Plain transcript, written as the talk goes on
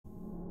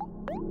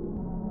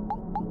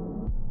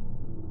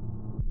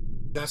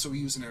That's what we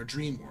use in our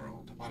dream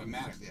world,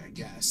 automatically, I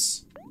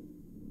guess.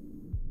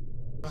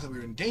 Not that we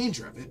were in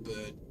danger of it,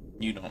 but...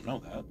 You don't know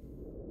that.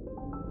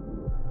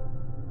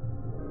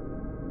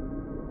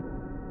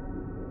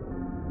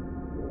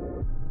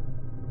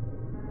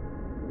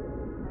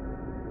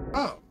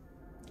 Oh.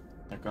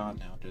 They're gone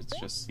now. It's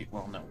just...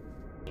 Well, no.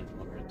 There's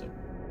one right there.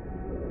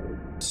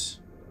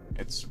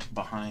 It's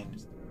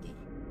behind the...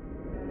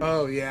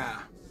 Oh, yeah.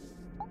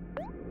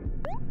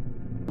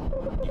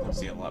 You can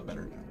see it a lot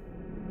better now.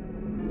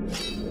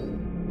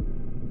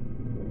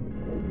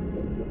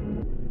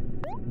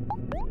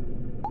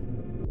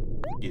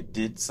 It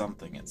did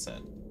something, it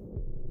said.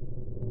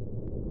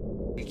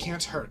 It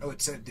can't hurt. Oh,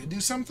 it said it did do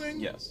something?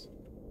 Yes.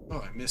 Oh,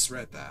 I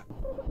misread that.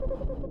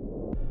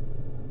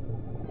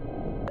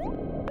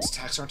 These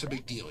attacks aren't a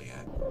big deal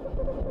yet.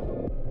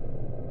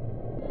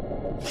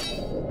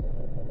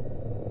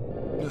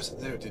 Notice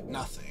that there did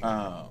nothing.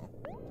 Oh.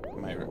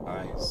 My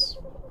eyes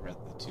read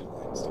the two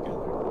lines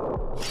together.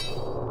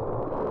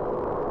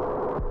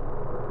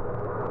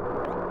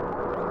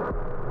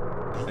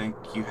 I think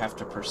you have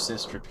to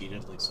persist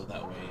repeatedly so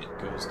that way it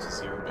goes to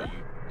 0, but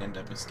you end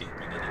up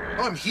escaping anyway.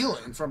 Oh, I'm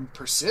healing from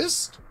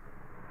persist?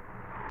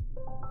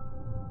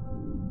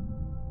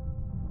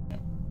 Yeah.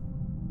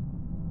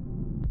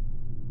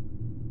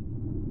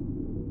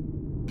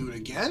 Do it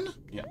again?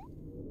 Yeah.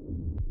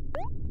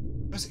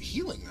 Why is it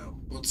healing, though?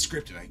 Well, it's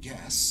scripted, I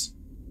guess.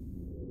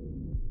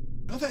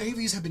 Not that any of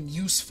these have been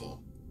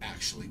useful,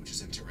 actually, which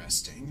is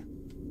interesting.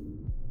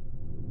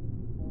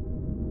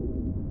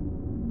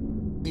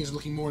 Things are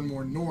looking more and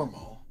more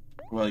normal.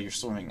 Well, you're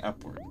swimming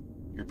upward.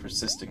 You're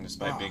persisting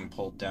despite being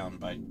pulled down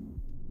by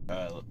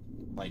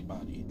light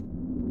body.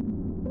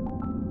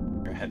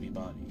 Your heavy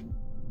body.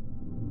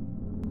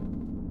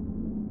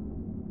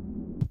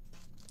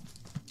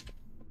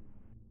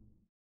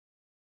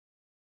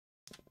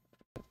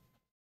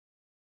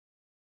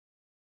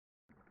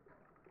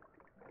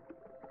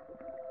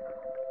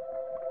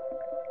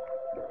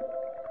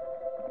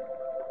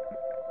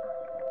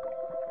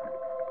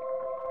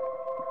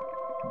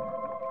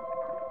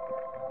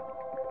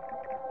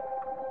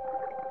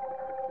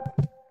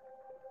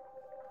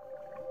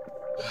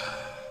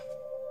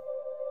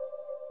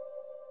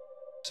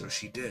 So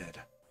she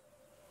did.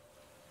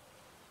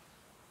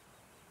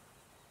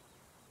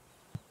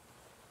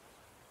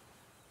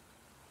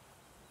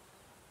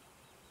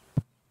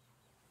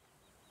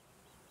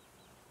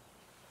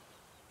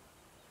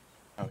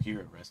 Oh, here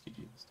it rescued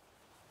you.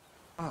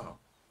 Oh.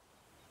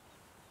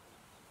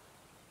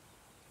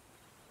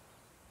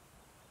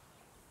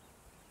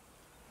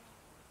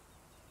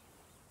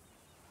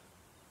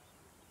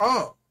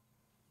 Oh!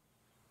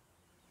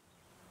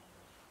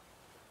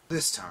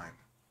 This time.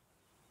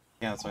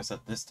 Yeah, that's why I said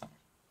this time.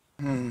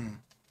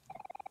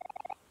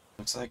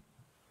 Looks like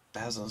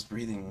Basil's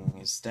breathing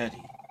is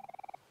steady.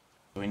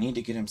 So we need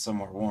to get him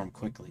somewhere warm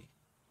quickly.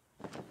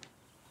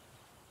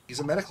 He's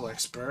a medical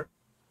expert.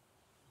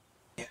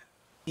 Yeah,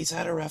 he's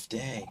had a rough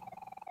day.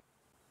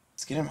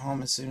 Let's get him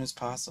home as soon as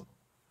possible.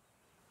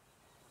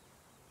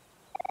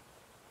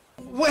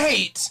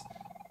 Wait!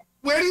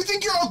 Where do you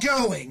think you're all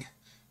going?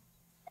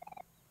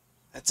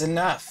 That's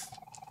enough.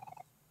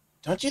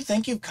 Don't you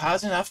think you've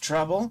caused enough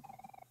trouble?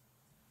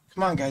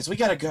 Come on, guys, we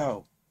gotta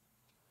go.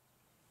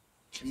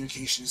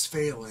 Communication is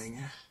failing.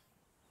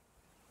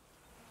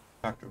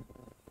 Doctor,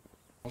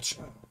 I'll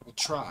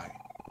try.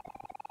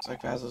 looks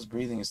like Basil's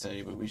breathing is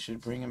steady, but we should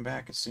bring him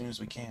back as soon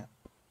as we can.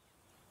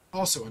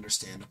 Also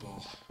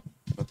understandable.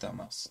 But that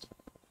must.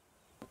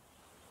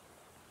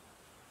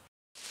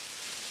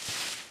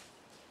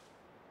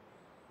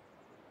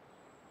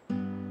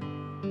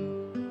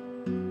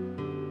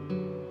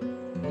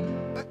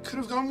 That could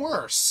have gone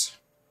worse.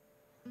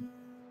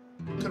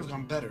 Could have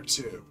gone better,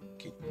 too.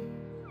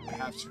 I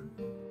have to.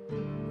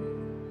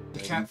 The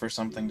Waiting for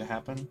something to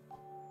happen?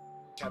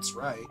 cat's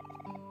right.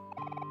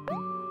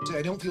 See,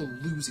 I don't feel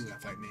losing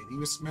that fight, man.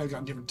 You might have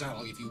gotten different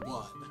dialogue if you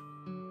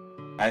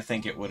won. I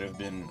think it would have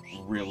been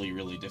really,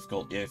 really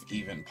difficult, if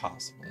even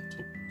possible.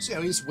 So yeah,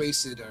 we just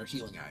wasted our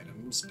healing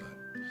items, but...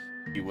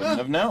 You wouldn't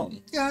have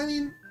known. Yeah, I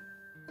mean,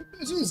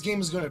 as soon as this game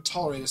is going to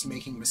tolerate us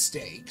making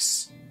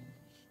mistakes,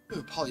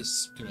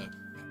 Polly's gonna have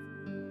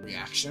a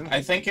reaction.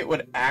 I think it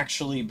would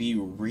actually be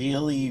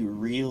really,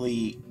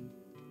 really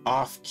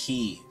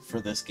off-key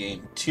for this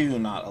game to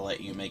not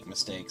let you make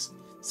mistakes,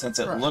 since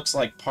it looks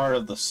like part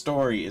of the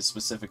story is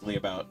specifically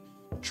about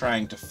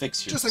trying to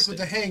fix your mistakes. Just like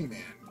with the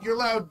hangman. You're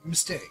allowed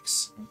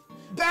mistakes.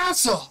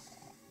 Basil!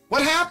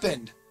 What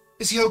happened?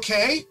 Is he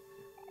okay?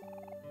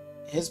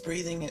 His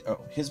breathing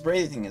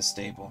is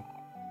stable.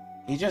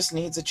 He just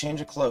needs a change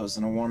of clothes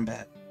and a warm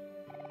bed.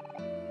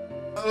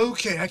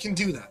 Okay, I can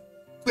do that.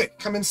 Quick,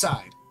 come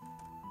inside.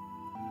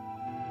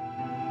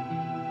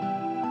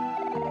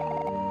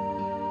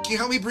 Can you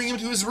help me bring him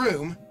to his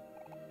room?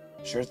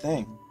 Sure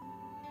thing.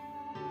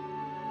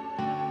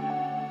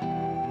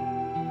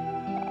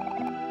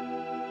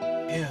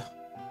 Ew.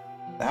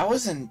 That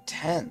was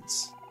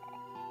intense.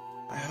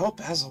 I hope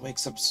Basil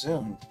wakes up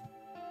soon.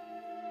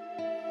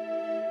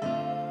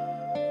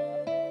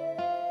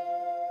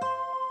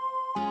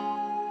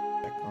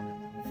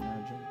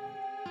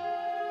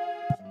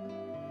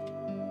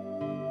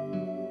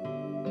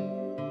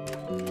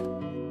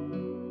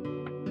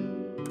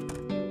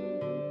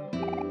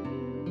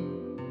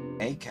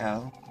 Hey,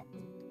 Cal.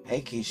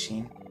 Hey,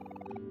 Kishin.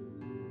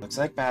 Looks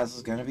like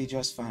Basil's gonna be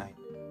just fine.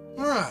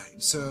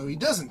 Alright, so he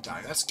doesn't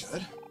die, that's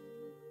good.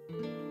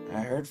 I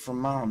heard from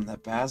Mom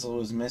that Basil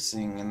was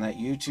missing and that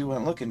you two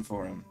went looking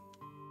for him.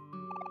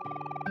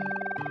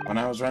 When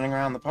I was running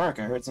around the park,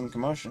 I heard some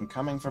commotion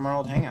coming from our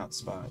old hangout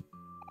spot.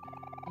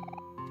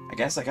 I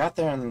guess I got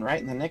there right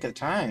in the nick of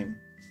time.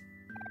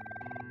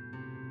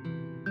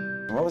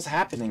 What was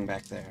happening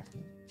back there?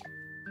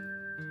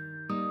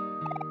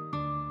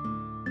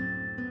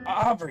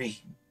 Aubrey!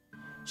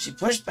 She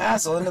pushed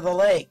Basil into the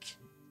lake.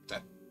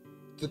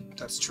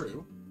 That's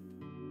true.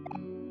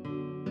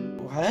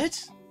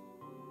 What?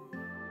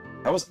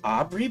 That was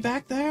Aubrey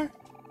back there?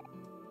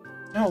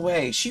 No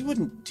way, she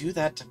wouldn't do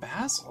that to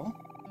Basil.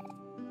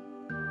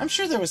 I'm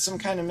sure there was some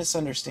kind of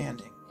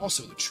misunderstanding.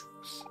 Also the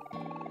truth.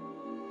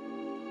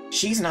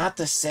 She's not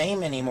the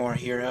same anymore,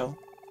 Hero.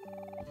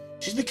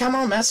 She's become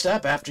all messed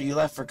up after you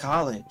left for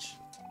college.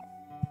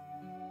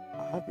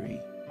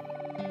 Aubrey.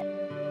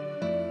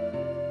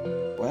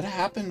 What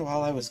happened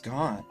while I was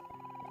gone?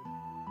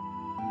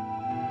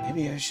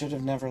 Maybe I should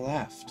have never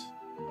left.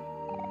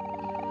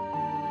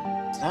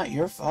 It's not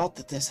your fault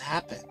that this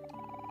happened.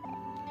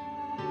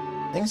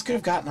 Things could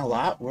have gotten a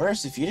lot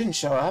worse if you didn't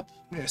show up.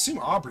 I mean, I assume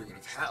Aubrey would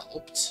have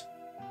helped.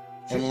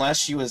 Unless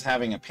she was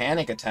having a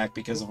panic attack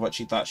because of what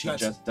she thought she'd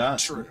just done.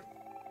 True.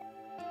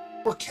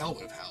 Or Kel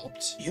would have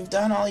helped. You've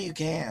done all you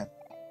can.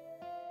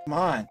 Come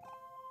on.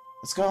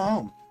 Let's go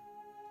home.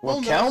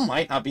 Well, no. Kel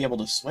might not be able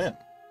to swim.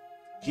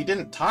 He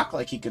didn't talk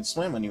like he could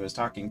swim when he was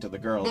talking to the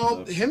girl.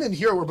 Well, him and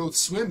Hero were both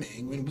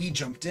swimming when we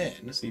jumped in.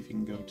 Let's see if you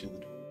can go to the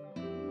door.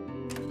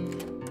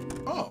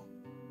 Oh.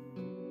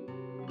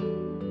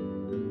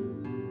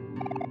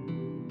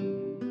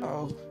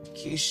 Oh,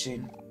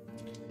 Kishin.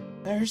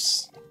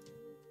 There's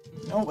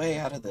no way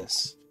out of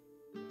this,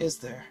 is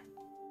there?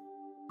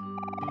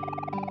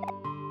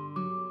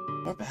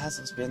 Poor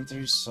Basil's been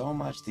through so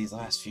much these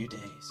last few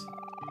days.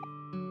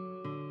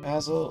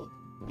 Basil,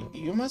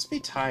 you must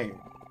be tired.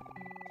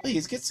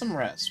 Please, get some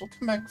rest. We'll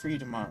come back for you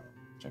tomorrow.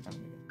 Check on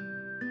you.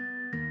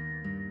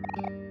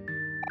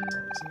 That's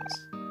all he says.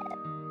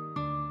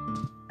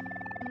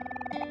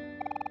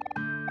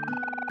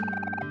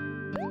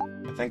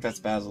 I think that's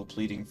Basil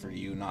pleading for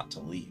you not to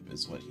leave,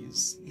 is what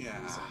he's saying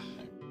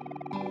there.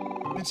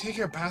 I've been taking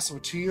care of Basil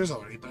for 2 years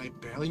already, but I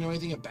barely know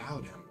anything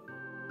about him.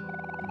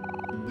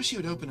 I wish he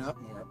would open up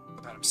more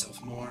about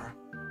himself more.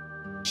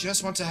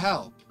 Just want to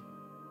help.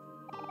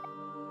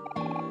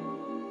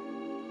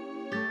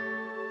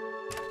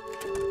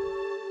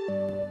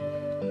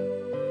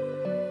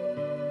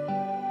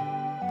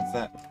 What's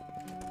that?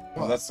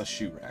 Oh, that's the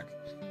shoe rack.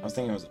 I was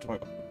thinking it was a toy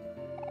box.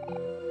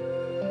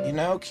 You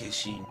know,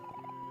 Kishin,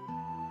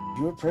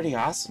 you were pretty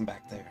awesome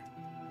back there.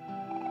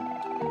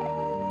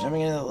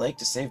 Jumping into the lake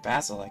to save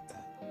Basil like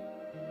that.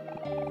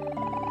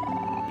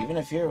 Even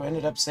if Hero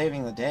ended up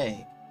saving the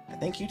day, I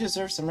think you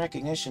deserve some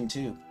recognition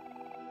too.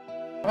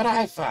 How about a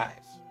high five?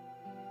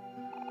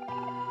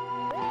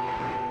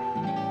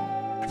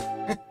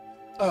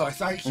 Oh, I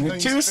thought you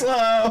Too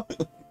slow!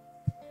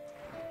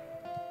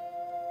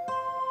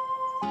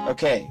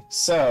 Okay,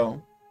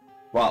 so,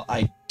 while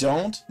I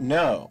don't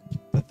know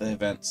that the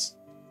events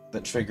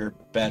that trigger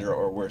better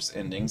or worse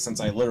endings,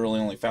 since I literally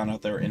only found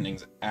out there were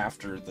endings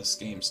after this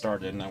game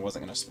started and I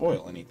wasn't going to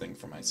spoil anything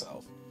for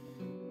myself,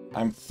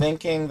 I'm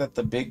thinking that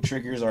the big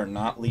triggers are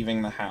not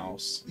leaving the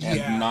house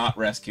and not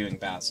rescuing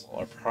Basil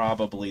are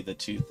probably the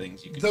two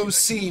things you could do. Those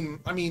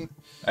seem, I mean,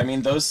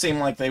 those seem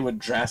like they would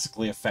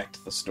drastically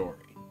affect the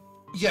story.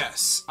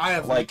 Yes, I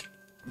have... Like,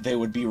 they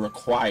would be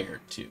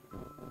required to.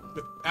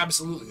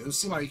 Absolutely, those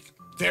seem like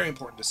very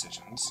important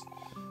decisions.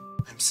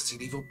 I'm sensing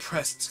an evil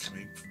presence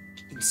coming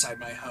inside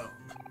my home.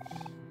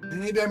 And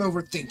maybe I'm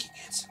overthinking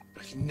it,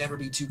 but I can never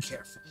be too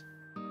careful.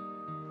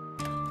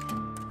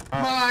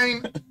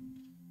 Mine!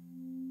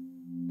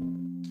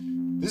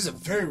 This is a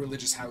very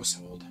religious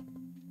household.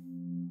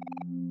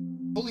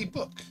 Holy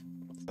book.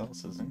 What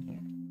else is in here?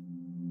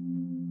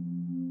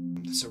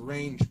 This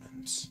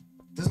arrangement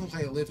doesn't look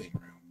like a living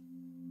room.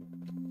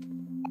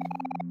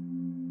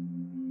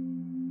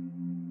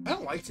 I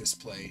don't like this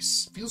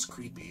place. Feels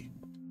creepy.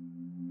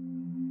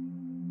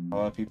 A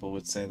lot of people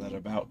would say that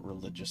about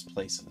religious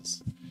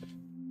places.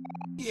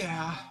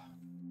 Yeah.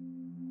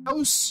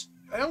 House.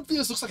 I don't think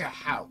this looks like a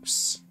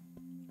house.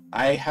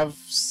 I have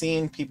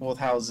seen people with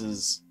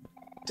houses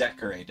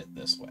decorated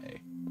this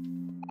way.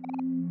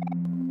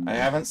 I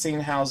haven't seen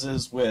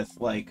houses with,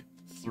 like,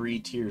 3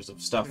 tiers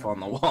of stuff on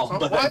the wall,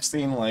 but what? I've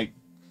seen, like...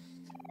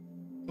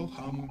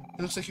 Oh,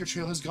 it looks like your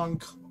trail has gone...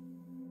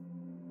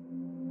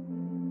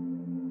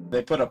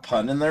 They put a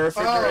pun in their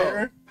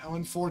refrigerator? Oh, how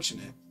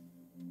unfortunate.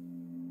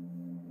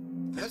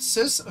 That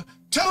says...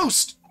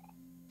 toast!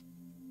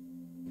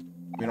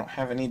 We don't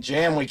have any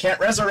jam. We can't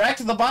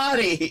resurrect the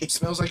body! It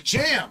smells like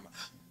jam!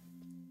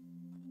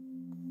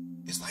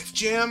 Is Life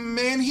Jam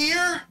Man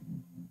here?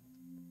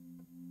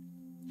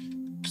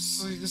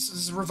 This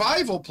is a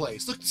revival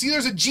place. Look, see,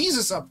 there's a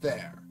Jesus up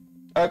there.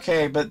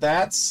 Okay, but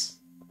that's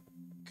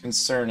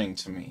concerning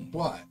to me.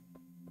 What?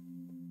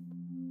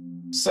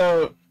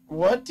 So,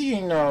 what do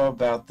you know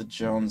about the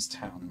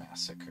Jonestown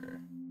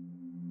Massacre?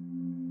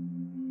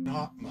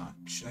 Not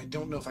much. I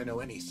don't know if I know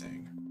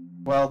anything.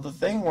 Well, the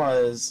thing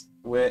was,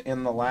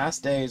 in the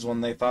last days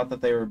when they thought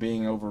that they were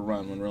being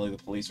overrun, when really the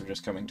police were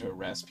just coming to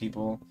arrest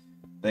people,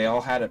 they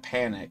all had a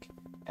panic,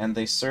 and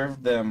they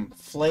served them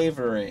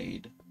Flavor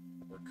Aid,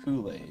 or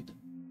Kool-Aid,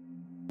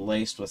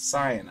 laced with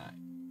cyanide.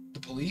 The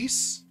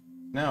police?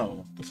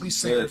 No. The police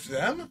served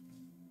them?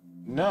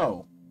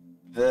 No.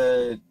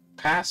 The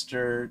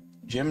pastor,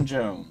 Jim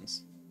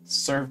Jones,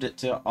 served it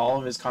to all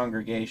of his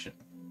congregation.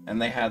 And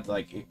they had,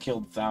 like, it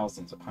killed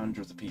thousands,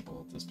 hundreds of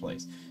people at this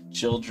place.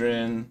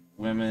 Children,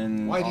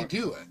 women... Why'd he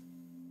do it?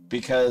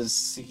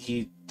 Because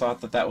he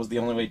thought that that was the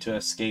only way to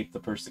escape the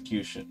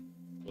persecution.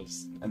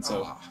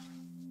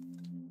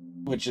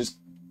 Which is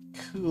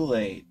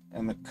Kool-Aid.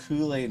 And the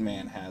Kool-Aid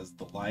man has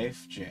the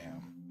life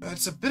jam.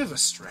 It's a bit of a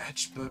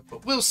stretch,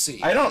 but we'll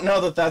see. I don't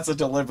know that that's a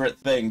deliberate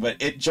thing, but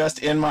it just,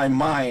 in my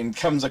mind,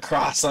 comes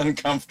across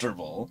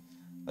uncomfortable.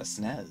 A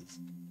SNES.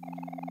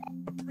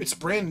 It's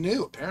brand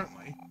new,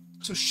 apparently.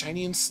 So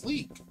shiny and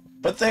sleek.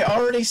 But they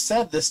already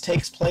said this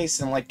takes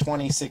place in, like,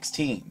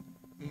 2016.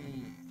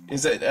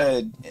 Is it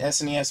a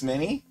SNES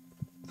Mini?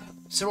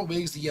 Several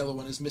wigs, the yellow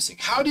one is missing.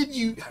 How do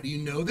you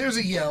know there's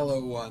a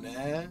yellow one,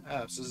 eh?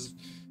 This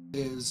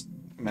is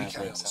Maverick's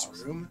Mikhail's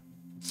house. room.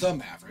 The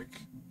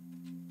Maverick.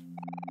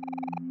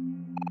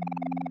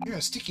 Here,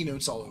 sticky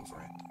notes all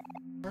over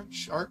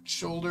it. Arch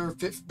shoulder,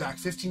 back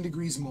 15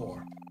 degrees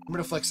more.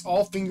 Remember to flex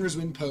all fingers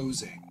when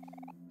posing.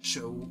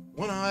 Show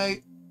one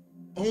eye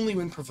only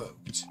when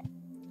provoked.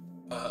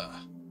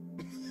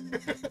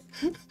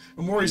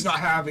 Omori's not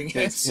having it.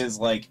 It's his,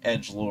 like,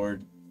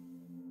 edgelord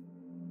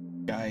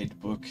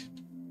guidebook.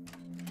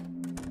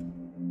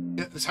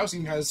 Yeah, this house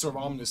even has sort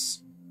of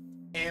ominous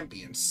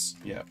ambience.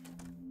 Yep.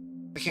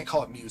 I can't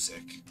call it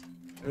music.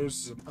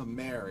 There's a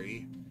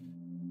Mary.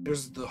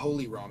 There's the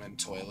holy ramen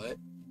toilet.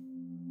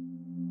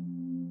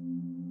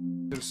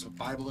 There's a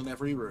Bible in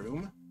every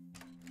room.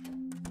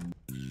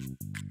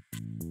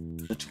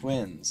 The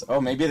twins. Oh,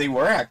 maybe they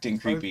were acting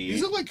creepy.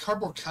 These look like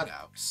cardboard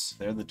cutouts.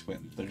 They're the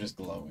twins. They're just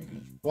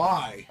glowing.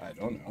 Why? I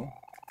don't know.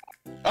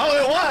 Oh,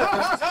 it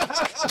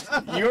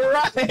was! You're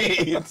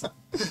right!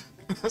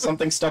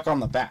 Something stuck on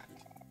the back.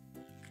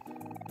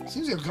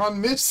 Seems to have gone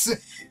missing.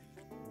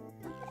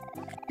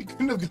 We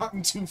couldn't have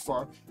gotten too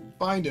far.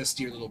 Find us,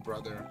 dear little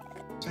brother.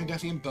 Tiny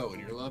Daffy and Bo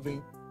and your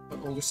loving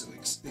older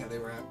siblings. Yeah, they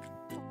were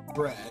at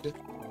bread.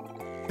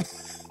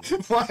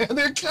 Why are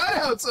there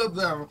cutouts of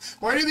them?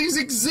 Why do these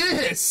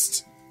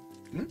exist?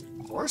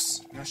 Of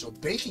course, National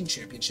Baking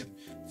Championship,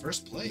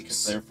 first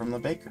place. They're from the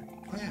bakery.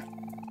 Oh yeah.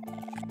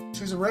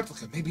 Here's a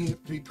replica. Maybe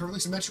it'd be perfectly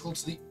symmetrical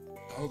to the...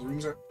 Oh, the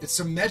rooms are... It's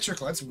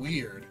symmetrical. That's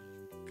weird.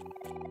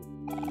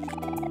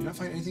 Did not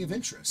find anything of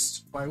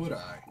interest. Why would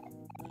I?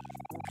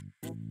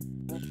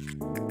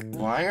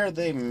 Why are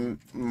they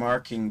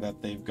marking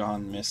that they've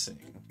gone missing?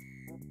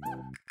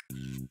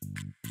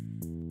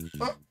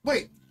 Oh,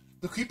 wait.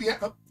 The creepy...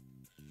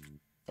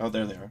 Oh,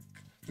 there they are.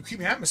 The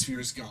creepy atmosphere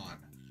is gone.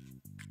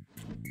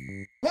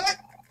 What?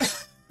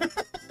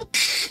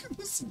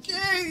 This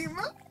game!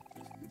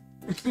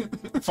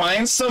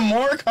 Find some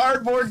more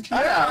cardboard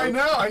cutouts! Yeah, I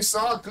know. I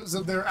saw because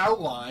of their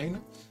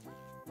outline.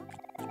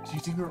 Do you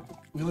think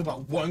we only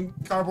bought one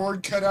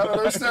cardboard cutout of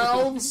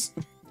ourselves?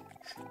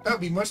 That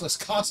would be much less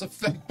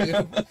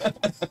cost-effective.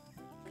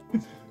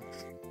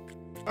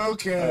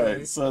 Okay.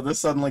 Alright, so this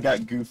suddenly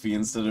got goofy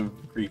instead of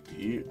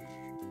creepy.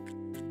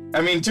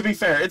 I mean, to be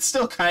fair, it's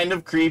still kind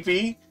of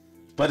creepy,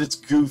 but it's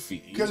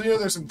goofy. Because we know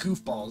there's some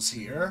goofballs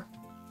here.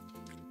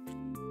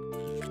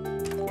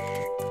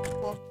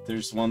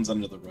 There's ones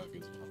under the rug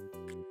as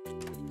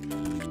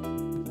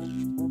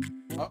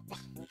well.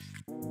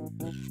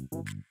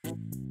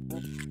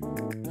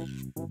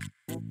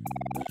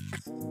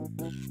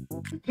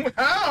 Oh.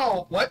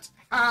 How? What?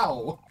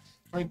 How?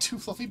 Find two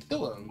fluffy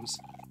pillows.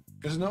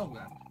 There's no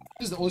one.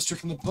 This is the oldest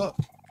trick in the book.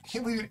 I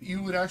can't believe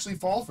you would actually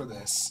fall for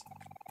this.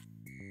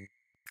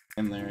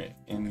 And they're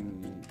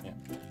in... yeah.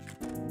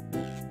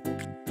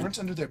 They weren't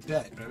under their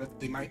bed, but I bet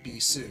they might be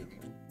soon.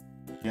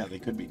 Yeah, they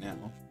could be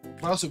now.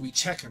 Why else would we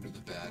check under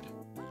the bed?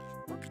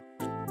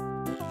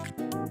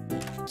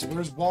 So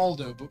where's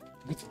Waldo, but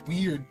with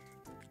weird...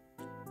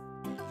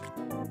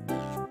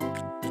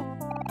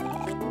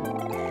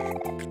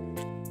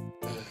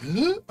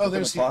 Oh,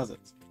 there's the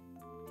closets.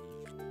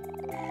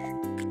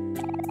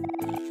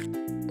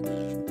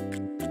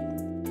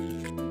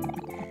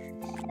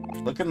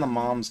 Look in the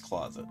mom's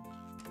closet.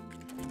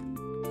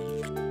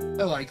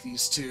 I like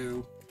these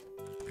two.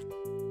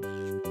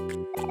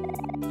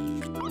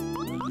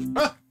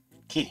 Ah!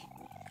 Kitty.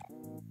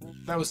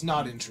 That was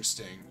not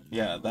interesting.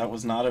 Yeah, that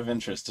was not of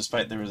interest,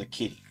 despite there was a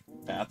kitty.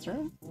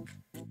 Bathroom?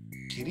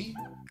 Kitty?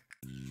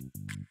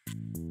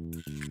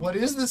 What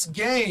is this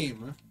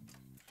game?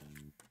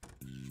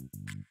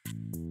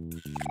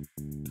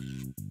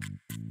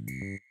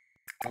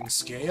 On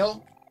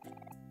scale?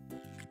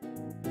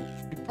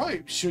 You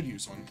probably should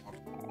use one.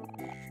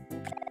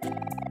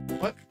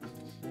 What?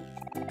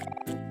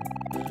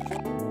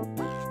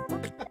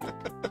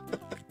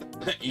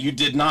 You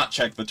did not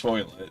check the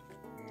toilet.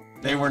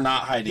 They were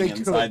not hiding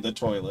inside the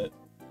toilet.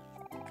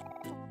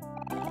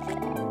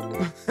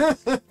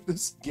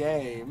 This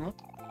game.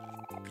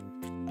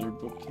 Their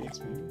bookcase,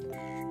 maybe?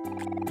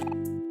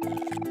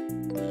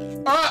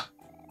 Ah!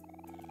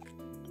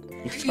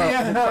 You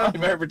probably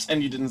better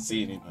pretend you didn't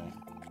see anything.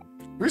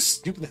 We're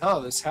stupid the hell out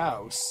of this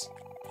house.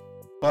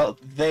 Well,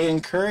 they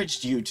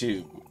encouraged you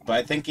to,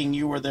 by thinking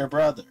you were their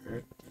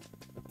brother.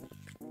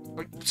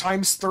 Like,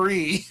 times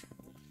 3.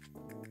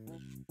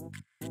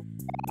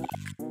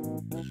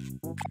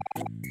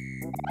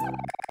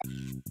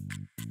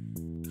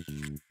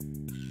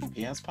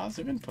 He has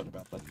positive input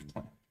about that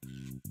plan.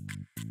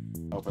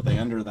 Oh, are they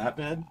under that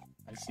bed?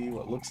 I see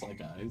what looks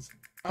like eyes.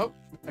 Oh,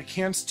 I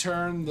can't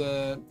turn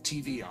the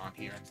TV on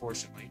here,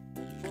 unfortunately.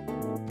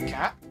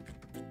 Cat?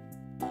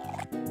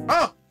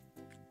 Oh!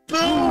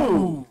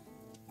 Boom!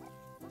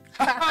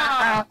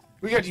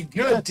 We got you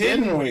good,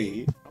 didn't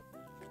we?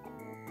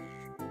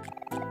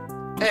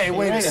 Hey,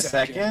 wait a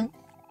second.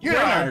 You're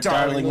not our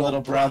darling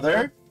little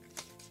brother.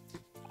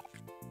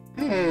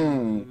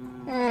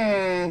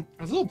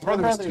 Our little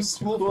brother's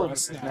too cool for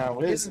us now,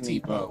 isn't he,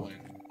 Bowen?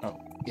 Oh.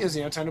 He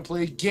doesn't have time to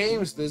play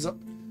games with his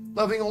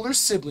loving older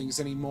siblings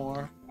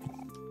anymore.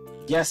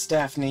 Yes,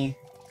 Daphne.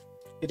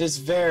 It is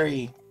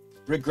very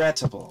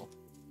regrettable.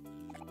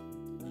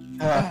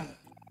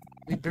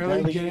 We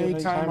barely get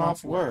any time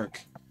off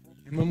work.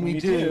 And when we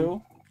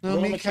do,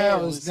 little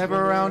Mikhail is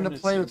never around to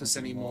play with us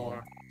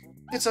anymore.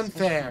 It's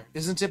unfair,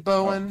 isn't it,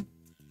 Bowen?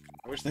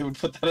 I wish they would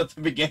put that at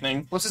the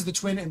beginning. This is the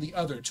twin and the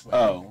other twin.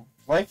 Oh.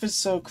 Life is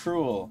so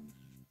cruel.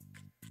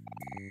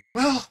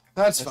 Well,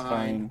 that's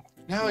fine.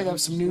 Now we have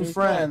some new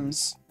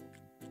friends.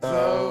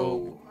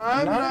 Though,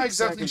 I'm not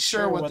exactly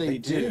sure what they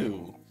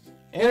do.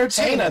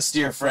 Entertain us,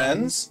 dear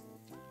friends.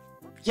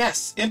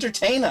 Yes,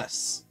 entertain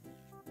us.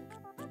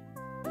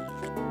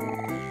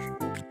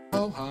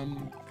 Oh,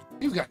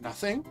 you've got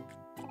nothing.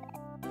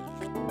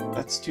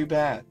 That's too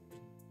bad.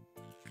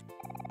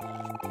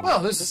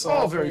 Well, this is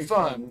all very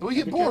fun, but we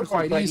get bored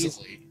quite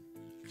easily.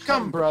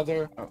 Come,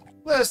 brother.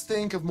 Let's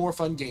think of more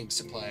fun games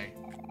to play.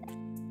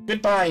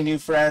 Goodbye, new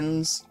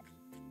friends.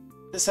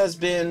 This has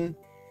been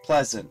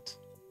pleasant.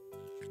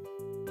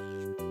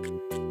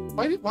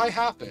 Why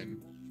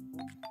happen?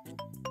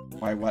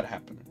 Why, what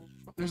happened?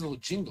 There's a little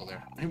jingle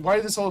there. I mean, why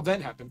did this whole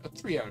event happen? A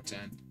 3 out of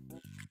 10.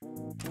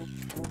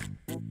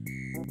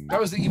 That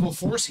was the evil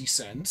force he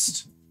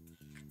sensed.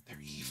 They're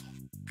evil.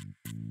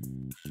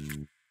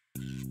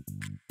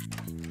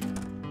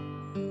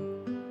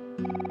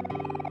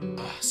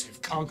 So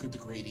you've conquered the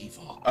great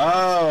evil.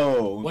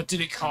 Oh! What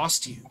did it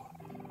cost you?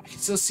 I can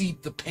still see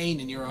the pain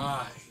in your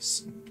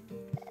eyes.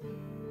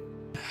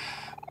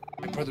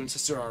 My brother and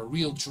sister are a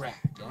real drag,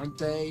 aren't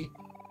they?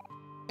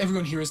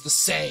 Everyone here is the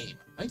same.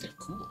 I think they're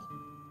cool.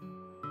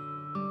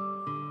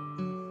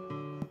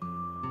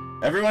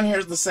 Everyone here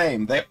is the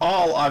same. They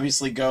all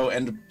obviously go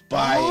and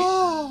buy...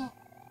 Oh!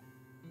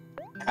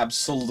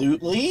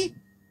 Absolutely?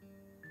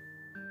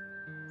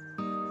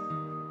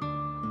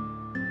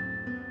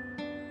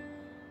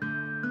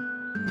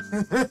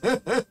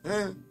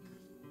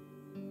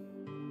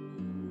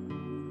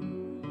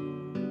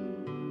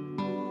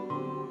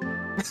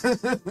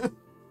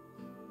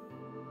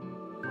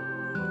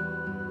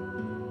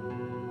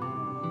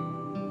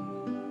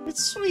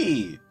 It's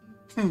sweet.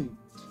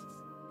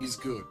 He's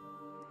good.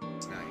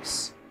 It's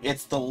nice.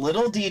 It's the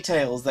little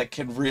details that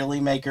can really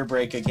make or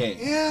break a game.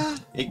 Yeah.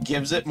 It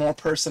gives it more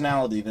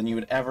personality than you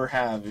would ever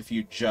have if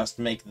you just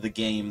make the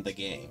game the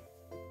game.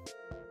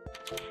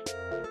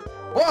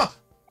 Whoa!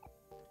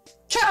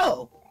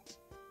 Kel!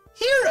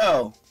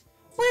 Hero!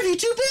 Where have you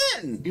two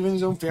been? Even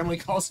his own family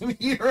calls him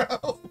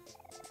Hero.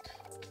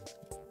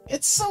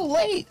 It's so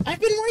late.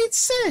 I've been worried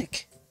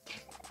sick.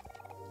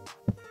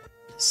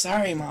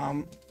 Sorry,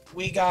 Mom.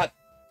 We got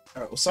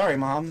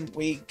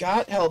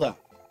held up.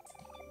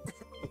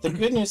 But the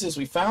good news is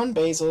we found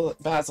Basil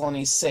and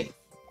he's safe.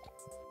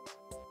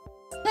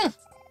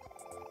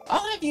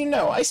 I'll have you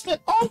know, I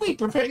spent all week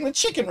preparing the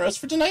chicken roast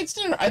for tonight's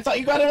dinner. I thought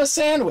you got him a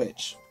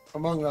sandwich.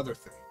 Among other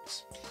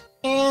things.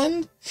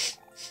 And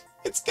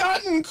it's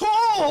gotten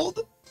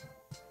cold.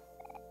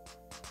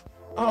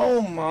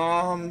 Oh,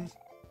 Mom.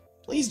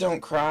 Please don't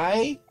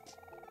cry.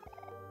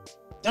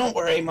 Don't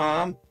worry,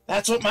 Mom.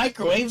 That's what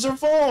microwaves are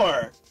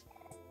for.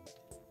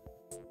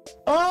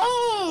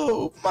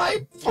 Oh,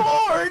 my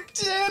poor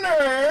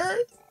dinner.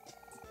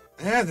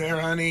 There,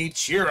 honey.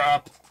 Cheer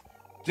up.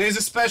 Today's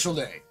a special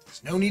day.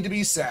 There's no need to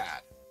be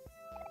sad.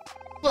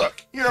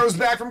 Look, Hero's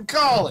back from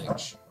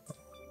college.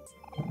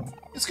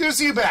 It's good to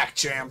see you back,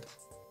 champ.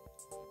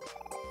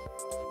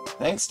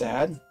 Thanks,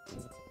 Dad.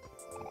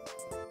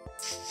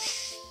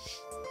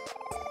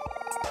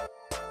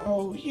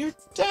 Oh, your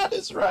dad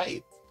is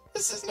right.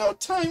 This is no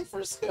time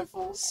for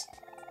sniffles.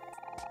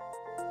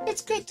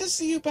 It's good to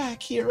see you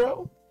back,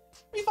 Hero.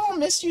 We've all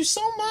missed you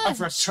so much. I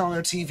forgot to turn on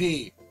their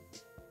TV.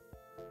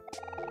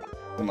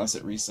 Unless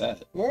it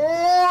reset.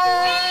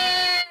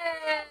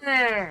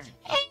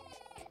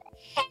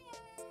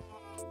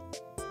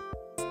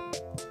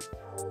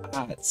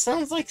 It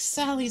sounds like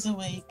Sally's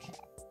awake.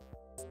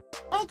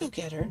 I'll go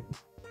get her.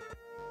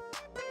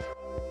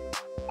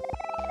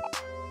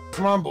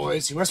 Come on,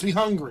 boys. You must be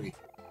hungry.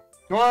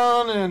 Go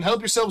on and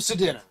help yourselves to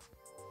dinner.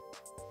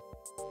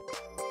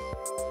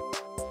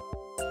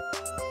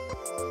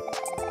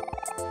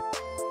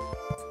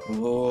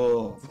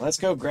 Ooh, let's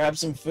go grab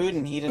some food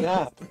and heat it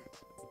up.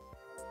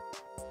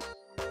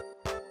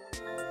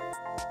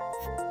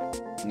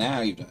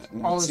 Now you've done it.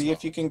 Now see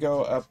if you can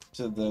go up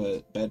to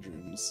the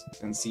bedrooms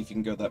and see if you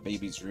can go to that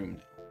baby's room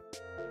now.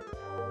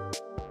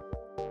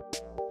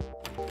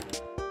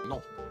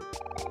 No.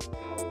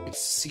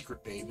 It's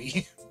secret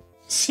baby.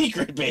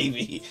 Secret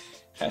baby.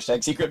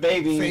 Hashtag secret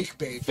baby. Fake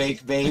baby.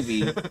 Fake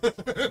baby.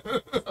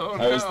 Oh,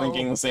 I was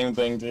thinking the same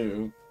thing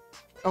too.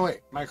 Oh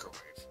wait,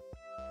 microwave.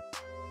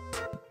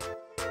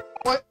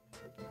 What?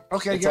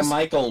 Okay, It's a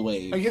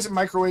microwave. I guess it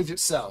microwaved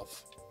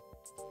itself.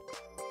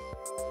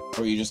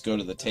 Or you just go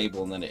to the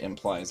table and then it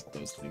implies all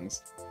those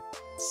things.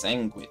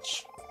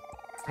 Sandwich.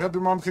 I hope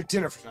your mom cooked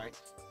dinner for tonight.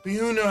 But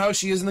you know how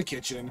she is in the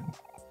kitchen.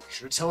 You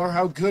should tell her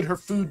how good her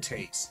food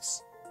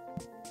tastes.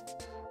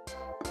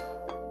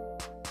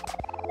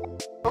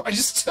 Oh, I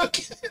just took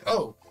it.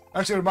 Oh,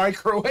 I should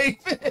microwave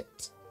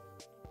it.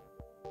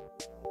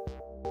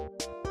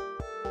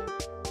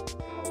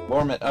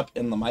 Warm it up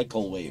in the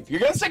microwave. You're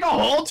gonna stick a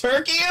whole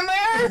turkey in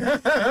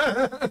there?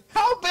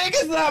 How big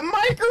is that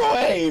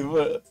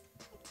microwave?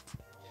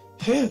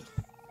 Phew.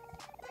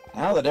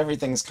 Now that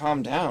everything's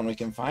calmed down, we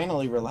can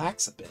finally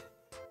relax a bit.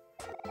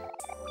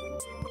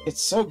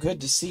 It's so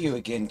good to see you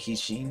again,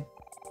 Kishin.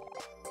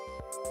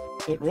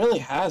 It really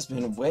has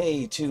been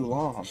way too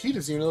long. He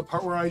doesn't even know the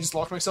part where I just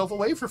locked myself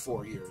away for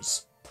 4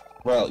 years.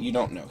 Well, you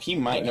don't know. He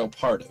might know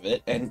part of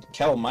it, and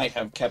Kel might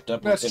have kept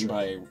up with him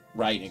by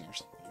writing or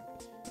something.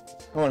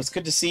 Oh, and it's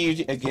good to see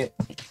you again.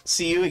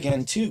 See you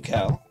again too,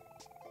 Kel.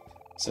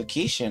 So,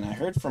 Kishin, I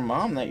heard from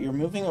Mom that you're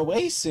moving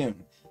away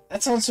soon.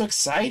 That sounds so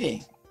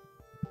exciting.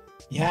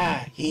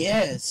 Yeah, he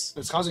is.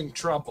 It's causing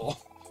trouble.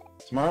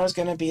 Tomorrow's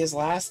gonna be his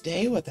last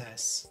day with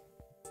us.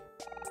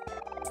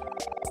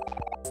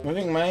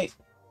 Moving might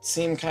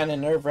seem kind of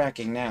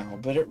nerve-wracking now,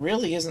 but it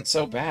really isn't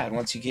so bad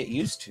once you get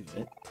used to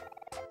it.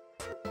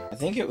 I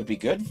think it would be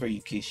good for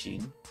you,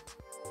 Kishin.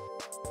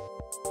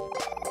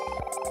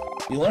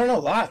 You learn a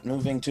lot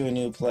moving to a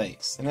new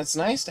place, and it's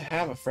nice to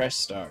have a fresh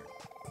start.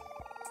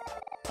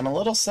 I'm a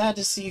little sad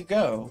to see you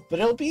go, but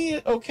it'll be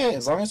okay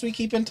as long as we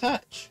keep in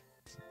touch.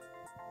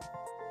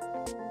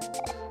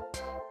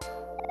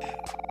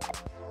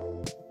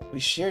 We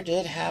sure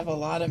did have a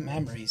lot of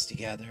memories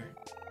together.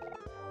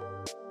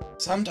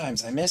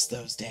 Sometimes I miss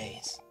those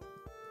days.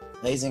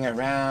 Lazing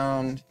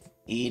around,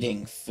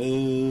 eating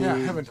food. Yeah, I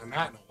haven't done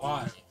that in a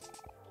while.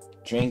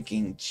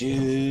 Drinking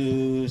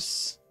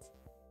juice.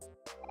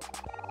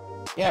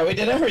 Yeah, we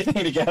did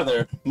everything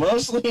together,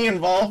 mostly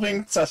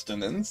involving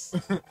sustenance.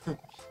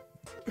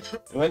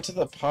 We went to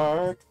the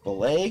park, the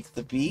lake,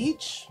 the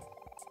beach.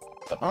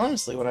 But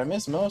honestly, what I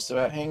miss most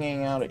about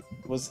hanging out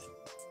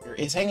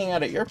is hanging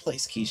out at your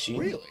place, Kishi.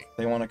 Really?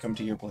 They want to come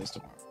to your place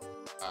tomorrow.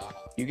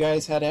 You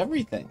guys had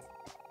everything.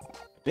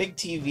 Big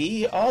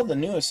TV, all the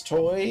newest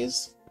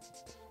toys,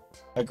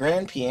 a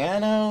grand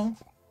piano,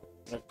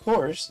 and of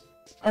course,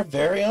 our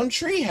very own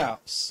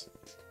treehouse.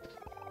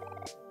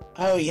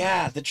 Oh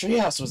yeah, the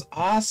treehouse was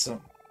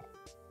awesome.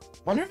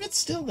 Wonder if it's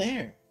still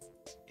there.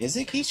 Is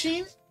it,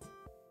 Kishin?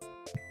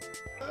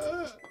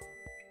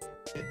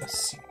 A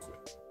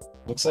secret.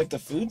 Looks like the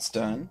food's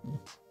done.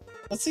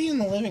 Let's see you in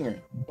the living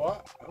room.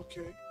 What?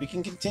 Okay. We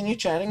can continue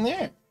chatting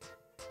there.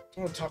 I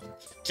want to talk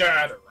with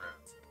Dad around.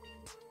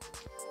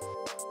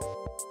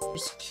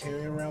 Just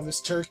carrying around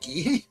this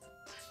turkey.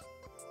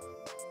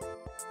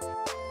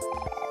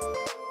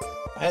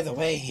 By the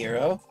way,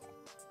 Hero,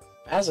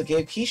 Basil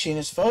gave Kishin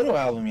his photo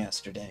album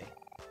yesterday.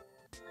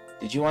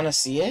 Did you want to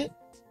see it?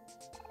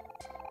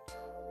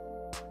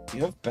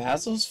 You have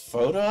Basil's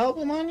photo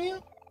album on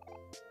you?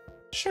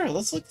 Sure,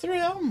 let's look through the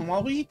album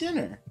while we eat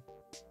dinner.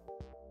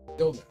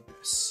 You'll know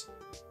this.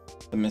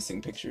 The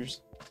missing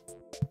pictures.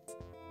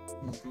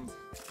 Mm-hmm.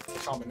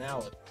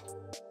 Commonality.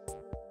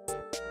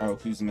 Oh,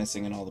 who's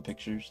missing in all the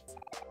pictures?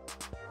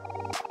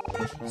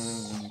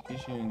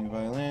 Kishin, new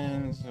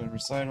violins, a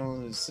recital,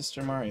 his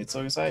sister Mari. It's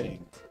so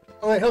exciting.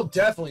 Oh, wait, he'll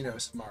definitely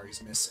notice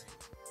Mari's missing.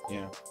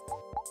 Yeah.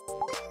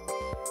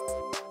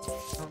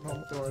 I don't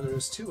know what there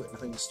is to it.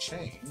 Nothing's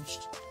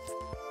changed.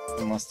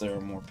 Unless there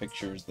are more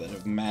pictures that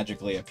have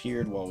magically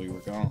appeared while we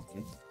were gone.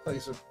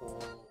 These are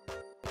cool.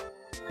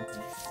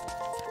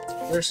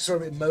 They're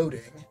sort of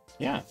emoting.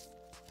 Yeah.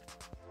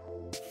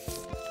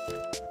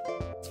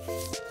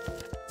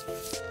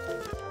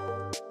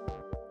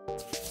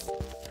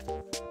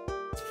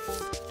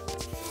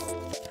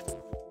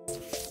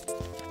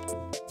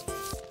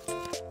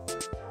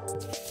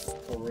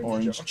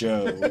 Orange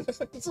Joe.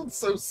 This one's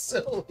so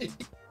silly.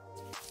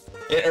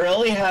 It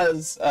really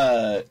has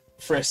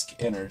Frisk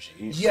energy.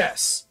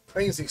 Yes. I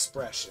think it's the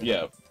expression.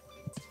 Yeah.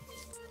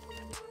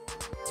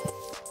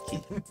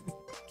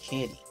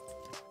 Kitty.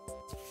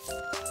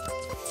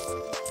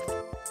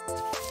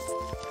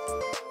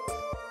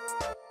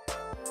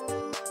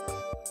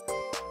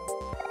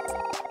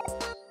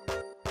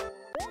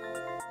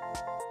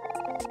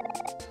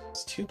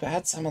 Too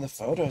bad some of the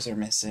photos are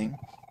missing.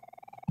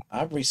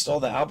 Aubrey stole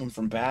the album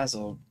from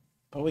Basil,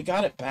 but we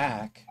got it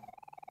back.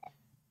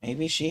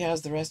 Maybe she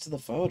has the rest of the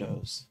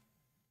photos.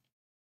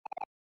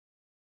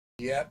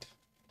 Yep.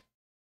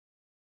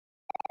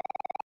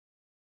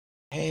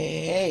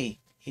 Hey,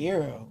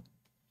 Hero.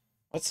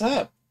 What's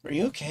up? Are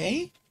you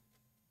okay?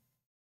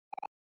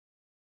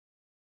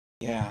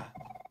 Yeah.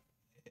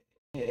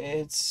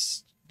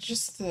 It's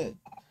just that...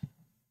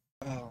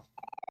 Well...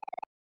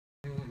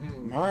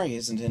 Mari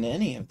isn't in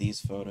any of these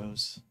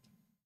photos.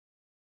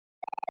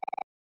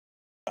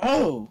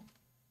 Oh!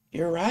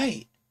 You're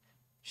right.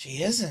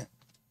 She isn't.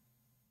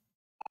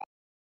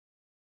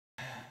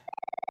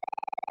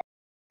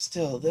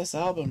 Still, this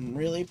album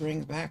really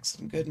brings back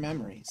some good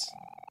memories.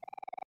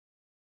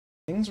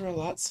 Things were a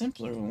lot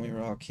simpler when we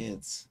were all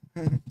kids.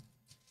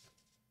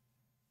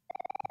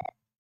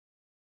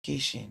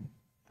 Kishin,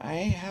 I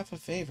have a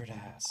favor to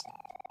ask.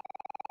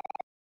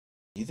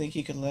 You think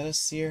you could let us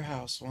see your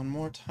house one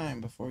more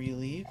time before you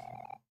leave?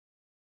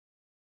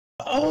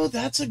 Oh,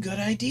 that's a good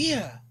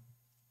idea!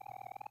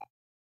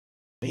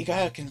 But you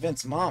gotta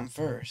convince Mom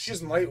first. She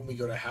doesn't like when we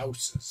go to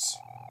houses.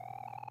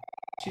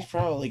 She's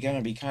probably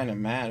gonna be kind of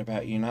mad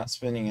about you not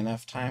spending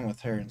enough time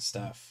with her and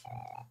stuff.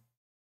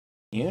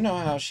 You know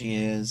how she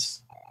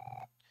is.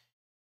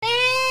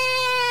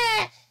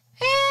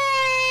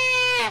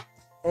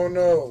 Oh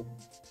no.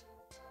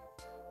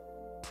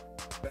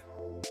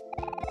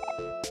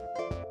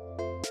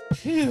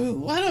 Phew,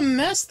 what a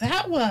mess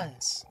that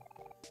was.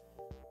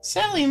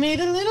 Sally made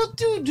a little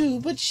doo-doo,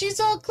 but she's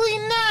all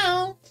clean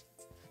now.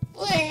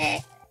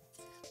 What?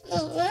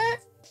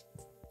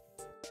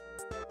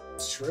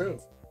 It's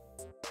true.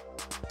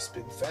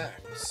 Spin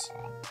facts.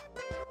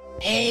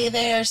 Hey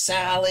there,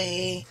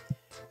 Sally.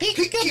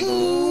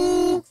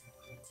 Peekaboo.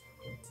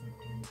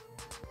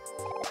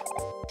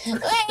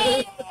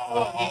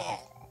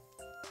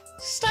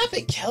 Stop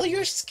it, Kelly.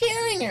 You're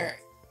scaring her.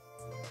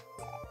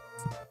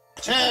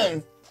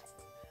 Hey,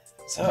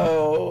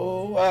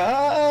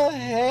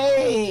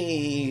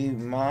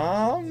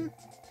 Mom.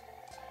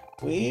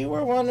 We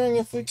were wondering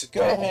if we could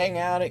go hang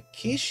out at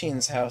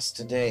Kishin's house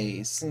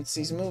today, since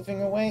he's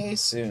moving away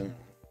soon.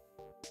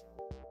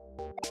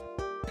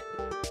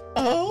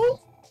 Oh?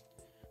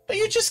 But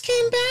you just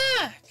came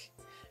back.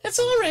 It's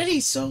already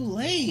so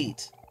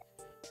late.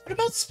 What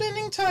about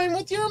spending time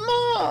with your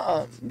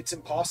mom? It's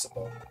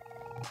impossible.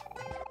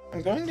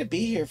 I'm going to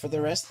be here for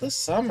the rest of the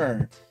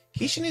summer.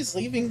 Kishin is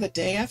leaving the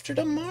day after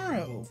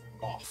tomorrow.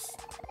 Off.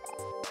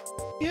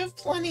 You have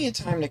plenty of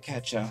time to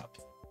catch up.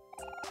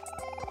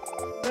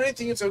 I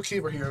think it's okay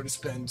for Hero to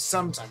spend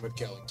some time with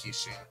Kel and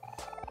Kishin.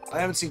 I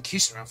haven't seen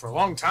Kishin around for a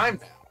long time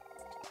now.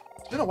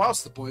 It's been a while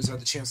since the boys had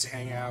the chance to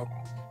hang out.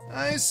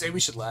 I say we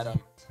should let them.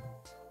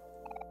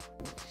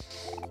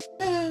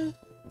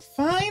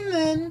 Fine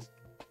then.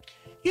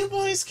 You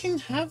boys can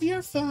have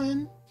your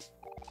fun.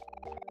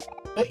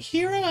 But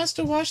Hero has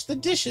to wash the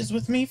dishes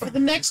with me for the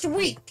next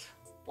week.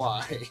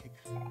 Why?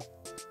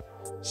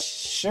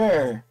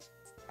 Sure.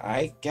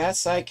 I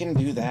guess I can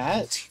do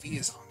that. TV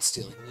is on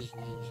still.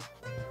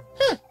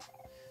 Huh.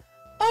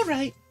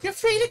 Alright, you're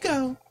free to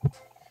go.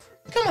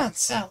 Come on,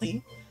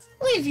 Sally.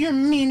 Leave your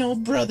mean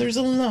old brothers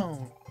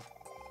alone.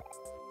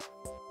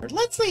 Or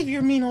let's leave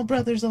your mean old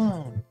brothers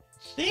alone.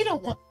 They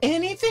don't want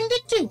anything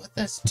to do with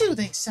us, do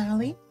they,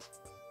 Sally?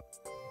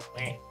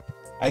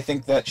 I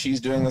think that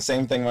she's doing the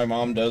same thing my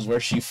mom does,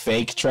 where she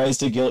fake tries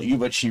to guilt you,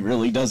 but she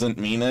really doesn't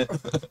mean it.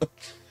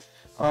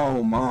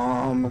 Oh,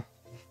 Mom.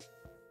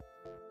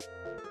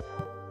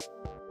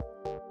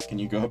 Can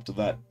you go up to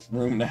that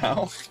room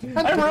now?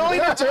 I'm really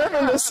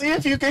determined to see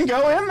if you can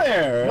go in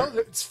there. No,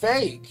 it's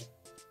fake.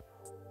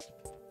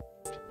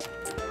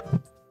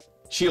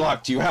 She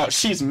locked you out.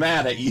 She's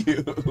mad at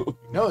you.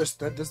 No, that's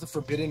the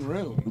forbidden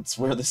room. It's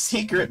where the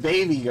secret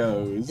baby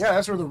goes. Yeah,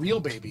 that's where the real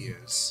baby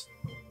is.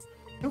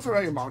 Don't fret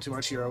about your mom too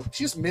much, Hero.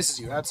 She just misses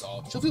you, that's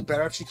all. She'll feel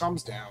better after she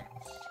calms down.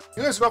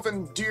 You guys go off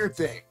and do your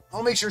thing.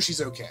 I'll make sure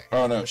she's okay.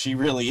 Oh no, she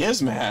really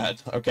is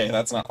mad. Okay,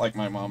 that's not like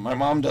my mom. My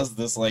mom does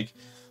this, like,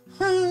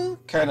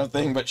 kind of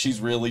thing, but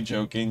she's really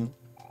joking.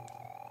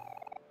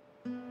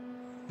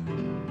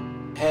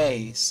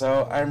 Hey,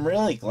 so I'm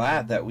really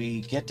glad that we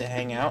get to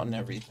hang out and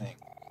everything.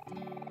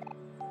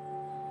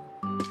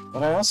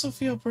 But I also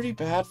feel pretty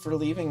bad for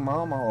leaving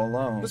Mom all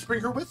alone. Let's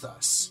bring her with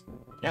us.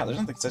 Yeah, there's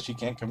nothing that says she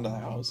can't come to the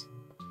house.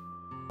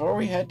 Before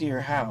we head to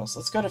your house,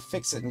 let's go to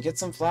Fix It and get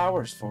some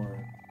flowers for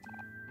her.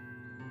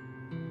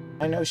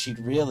 I know she'd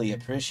really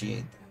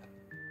appreciate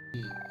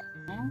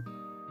that.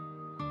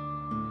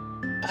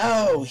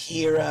 Oh,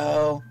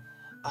 Hero.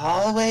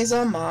 Always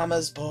a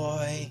mama's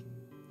boy.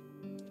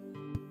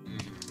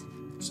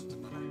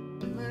 Something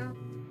in there?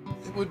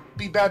 It would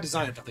be bad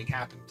design if nothing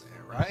happened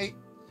there, right?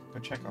 Go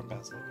check on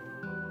Basil.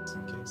 Just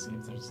in case, see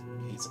if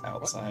he's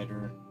outside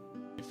or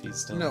if he's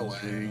still No in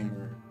his way. room,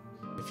 or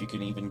if you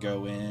can even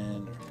go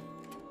in. Or...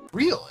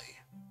 Really?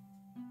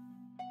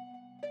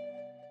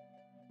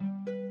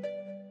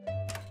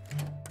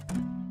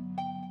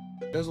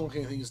 Doesn't look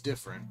like anything is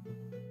different.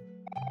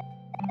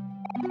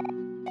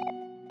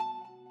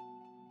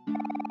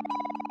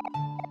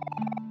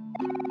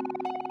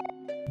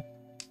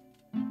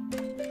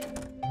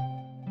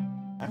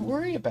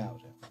 worry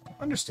about it.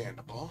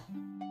 Understandable.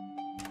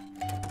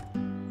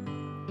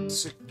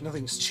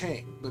 Nothing's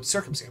changed, but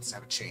circumstances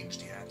haven't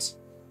changed yet.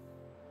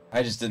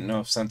 I just didn't know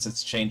if since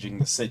it's changing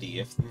the city,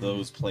 if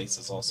those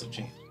places also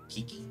change.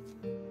 Kiki.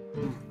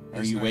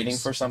 Are you waiting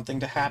for something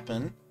to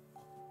happen?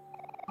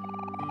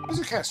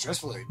 These are kind of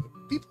stressful lately,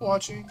 but people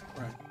watching.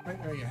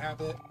 Right now you have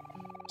it.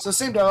 So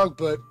same dialogue,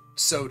 but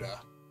soda.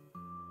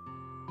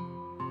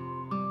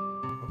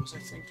 What was I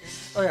thinking?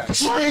 Oh yeah.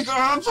 Drink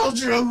apple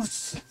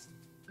juice!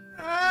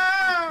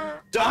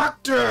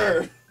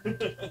 Doctor!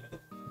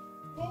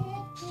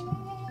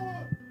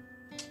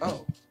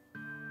 Oh.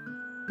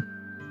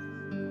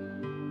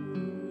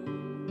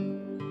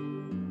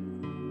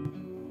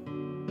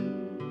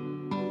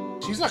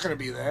 She's not gonna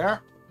be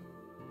there.